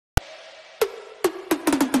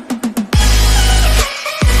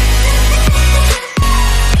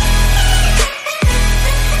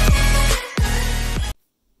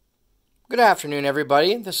afternoon,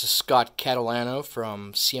 everybody. This is Scott Catalano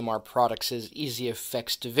from CMR Products' Easy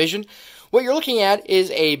Effects division. What you're looking at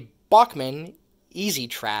is a Bachmann Easy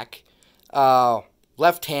Track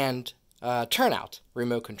left-hand turnout,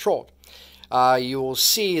 remote controlled. You will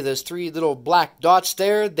see those three little black dots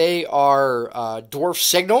there. They are dwarf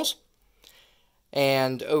signals.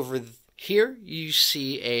 And over here you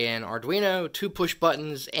see an Arduino, 2 push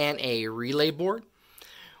buttons, and a relay board.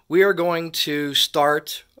 We are going to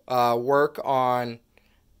start work on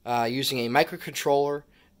using a microcontroller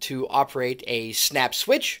to operate a snap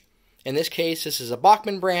switch. In this case, this is a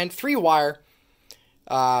Bachmann brand 3-wire.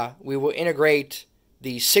 We will integrate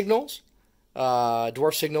the signals,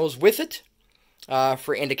 dwarf signals, with it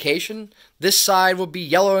for indication. This side will be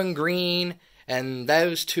yellow and green, and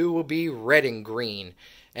those two will be red and green.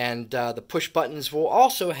 And the push buttons will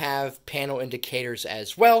also have panel indicators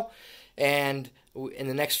as well. And in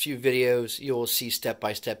the next few videos, you'll see step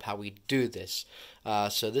by step how we do this.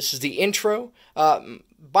 So this is the intro.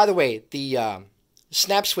 By the way, the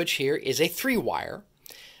snap switch here is a 3-wire.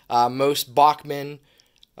 Most Bachmann,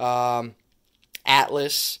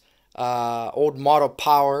 Atlas, old Model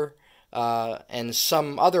Power, and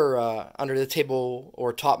some other under-the-table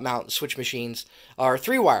or top-mount switch machines are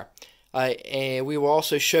 3-wire. And we will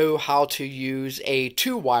also show how to use a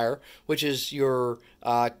 2-wire, which is your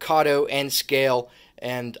Kato, N-Scale,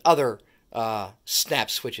 and other snap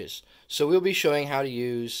switches. So we'll be showing how to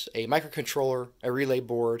use a microcontroller, a relay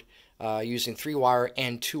board, using 3-wire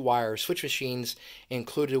and 2-wire switch machines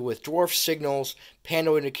included with dwarf signals,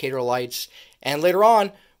 panel indicator lights, and later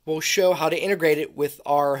on we'll show how to integrate it with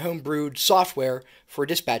our homebrewed software for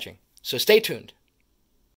dispatching. So stay tuned.